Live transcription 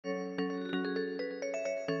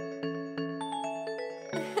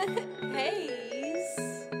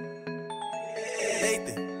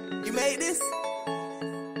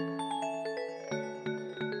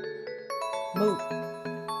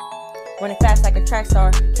Running fast like a track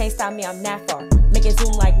star. Can't stop me, I'm that far. Make it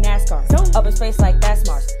zoom like NASCAR. Up in space like that's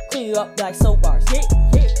Mars. Clean you up like soap bars.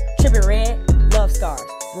 Trippin' red, love scars.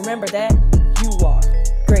 Remember that you are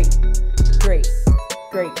great, great,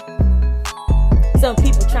 great. Some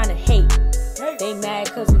people tryna hate. They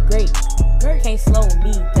mad cause we great. Can't slow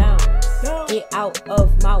me down. Get out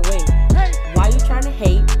of my way. Why you tryna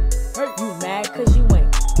hate? You mad cause you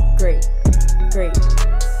ain't great, great,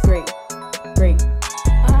 great, great.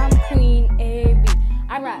 I'm Queen AB.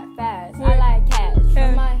 I rap fast. I like cash.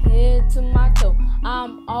 From my head to my toe.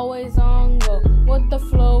 I'm always on go. With the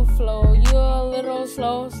flow. You a little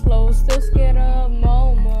slow. Still scared of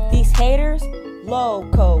Momo. These haters,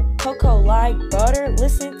 loco. Cocoa like butter.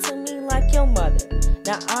 Listen to me like your mother.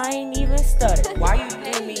 Now I ain't even stutter. Why you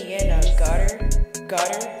threw me in a gutter?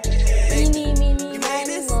 Meeny,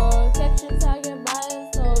 mo. Section talking by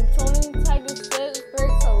it, so trolling type of shit.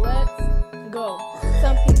 Great, so let's go.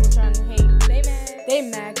 Some people tryna hate. They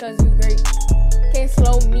mad cause you great. Can't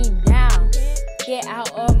slow me down. Get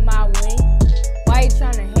out of my way. Why you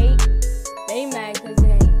tryna hate? They mad cause it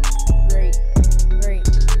ain't great, great,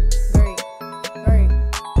 great, great.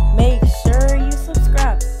 Make sure you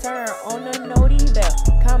subscribe. Turn on the noti bell.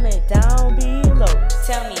 Comment down below.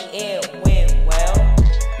 Tell me it went well.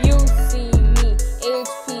 You see me,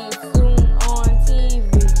 HP soon on TV.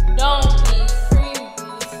 Don't be creepy.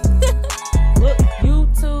 Look,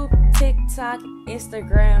 YouTube, TikTok,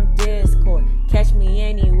 Instagram, Discord. Catch me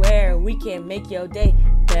anywhere. We can make your day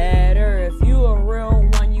better. If you a real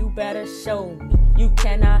one, you better show me. You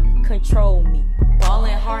cannot control me.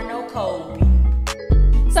 Ballin' hard, no Kobe.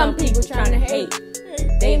 Some people tryna hate.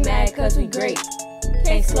 They mad cause we great.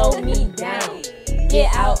 Can't slow me down.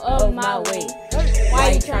 Get out of my way.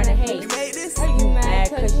 Why you tryna hate? You mad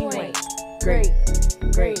cause you ain't great,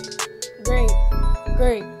 great, Great,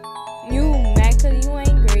 great. You mad cause you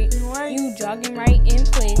ain't great. You jogging right in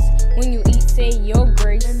place. When you eat, say your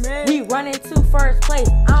grace. We running to first place.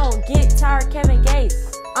 I don't get tired, Kevin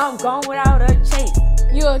Gates. I'm gone without a chase.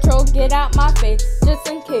 You a troll, get out my face. Just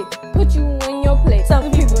in case, put you in your place.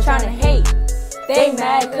 Some people tryna hate. They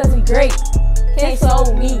mad cause we great. Can't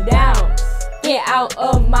slow me down. Get out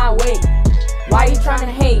of my way. Why you tryna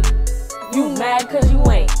hate? You mad cause you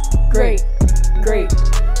ain't great, great,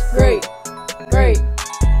 great, great.